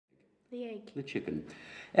The egg. The chicken.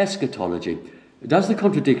 Eschatology. Does the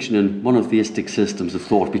contradiction in monotheistic systems of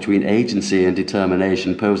thought between agency and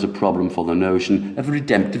determination pose a problem for the notion of a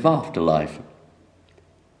redemptive afterlife?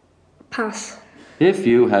 Pass. If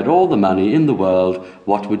you had all the money in the world,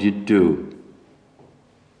 what would you do?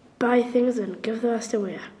 Buy things and give the rest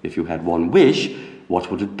away. If you had one wish,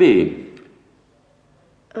 what would it be?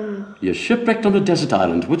 You're shipwrecked on a desert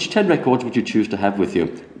island. Which 10 records would you choose to have with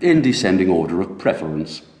you, in descending order of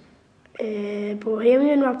preference?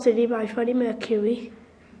 Bohemian Rhapsody by Freddie Mercury.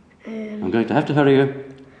 I'm going to have to hurry you.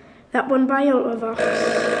 That one by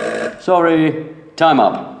Ultravox. Sorry, time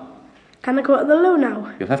up. Can I go to the loo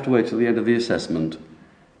now? You'll have to wait till the end of the assessment.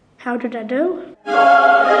 How did I do?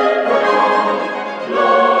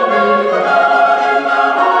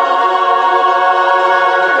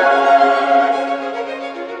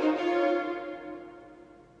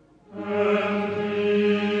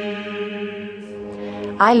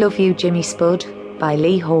 I Love You, Jimmy Spud by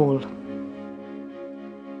Lee Hall.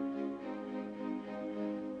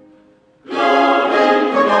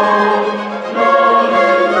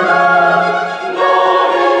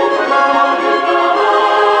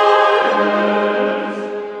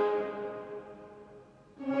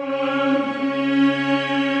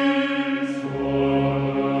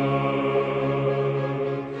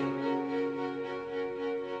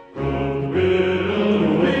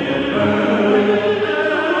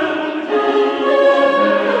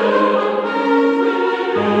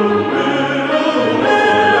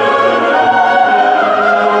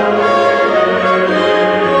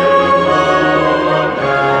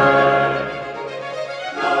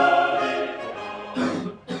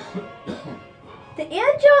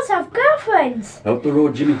 Out the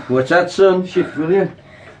road, Jimmy. What's that, son? Shift, will you?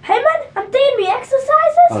 Hey man, I'm doing me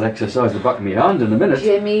exercises. I'll exercise the back of my hand in a minute.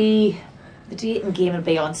 Jimmy, the dating game will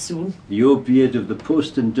be on soon. The opiate of the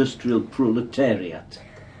post-industrial proletariat.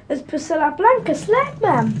 Is Priscilla Blanca slag,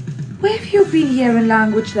 ma'am? Where have you been hearing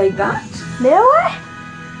language like that? Nowhere?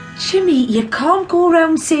 Jimmy, you can't go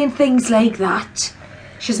around saying things like that.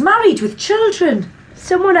 She's married with children.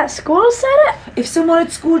 Someone at school said it? If someone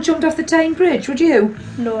at school jumped off the Tyne Bridge, would you?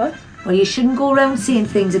 No. Well, you shouldn't go around saying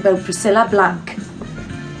things about Priscilla Blank.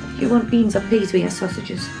 You want beans or peas with your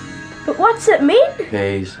sausages? But what's it mean?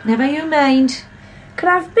 Peas. Never you mind. Can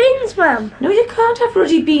I have beans, ma'am? No, you can't have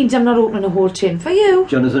ruddy beans. I'm not opening a whole tin for you.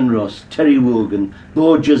 Jonathan Ross, Terry Wogan,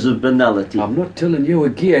 Borgias of Banality. I'm not telling you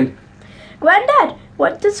again. Grandad,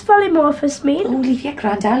 what does polymorphous mean? Oh, leave your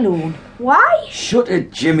granda alone. Why? Shut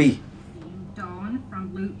it, Jimmy. Dawn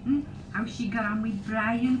from Luton, how she got on with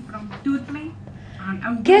Brian from Dudley.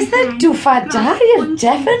 Guess that doofa Dahlia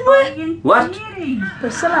definitely. What?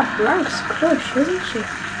 Priscilla Blank's crush, isn't she?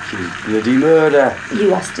 She's bloody murder.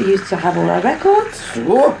 You used to have all our records.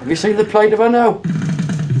 So, have you seen the plight of her now?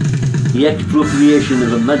 The expropriation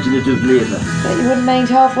of imaginative labour. Bet you wouldn't mind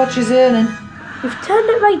half what she's earning. You've turned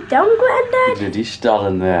it right down, Grandad. Bloody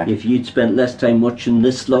Stalin there. If you'd spent less time watching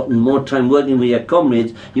this lot and more time working with your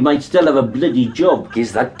comrades, you might still have a bloody job.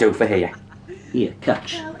 Here's that doofer here. Here,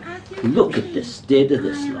 catch. Look at the state of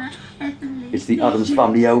this lot. It's the Adams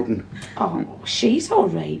family outing. Oh, she's all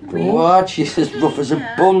right, though. What? She's as rough as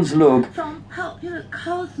a bull's lug. From popular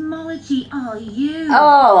cosmology are you?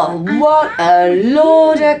 Oh, what a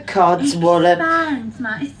load of codswallop. Expands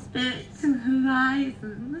my spiritual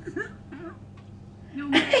horizons.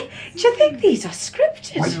 Do you think these are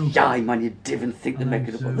scripted? Why, man, you didn't think to make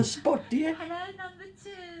it up on the spot, do you? Hello, number 2.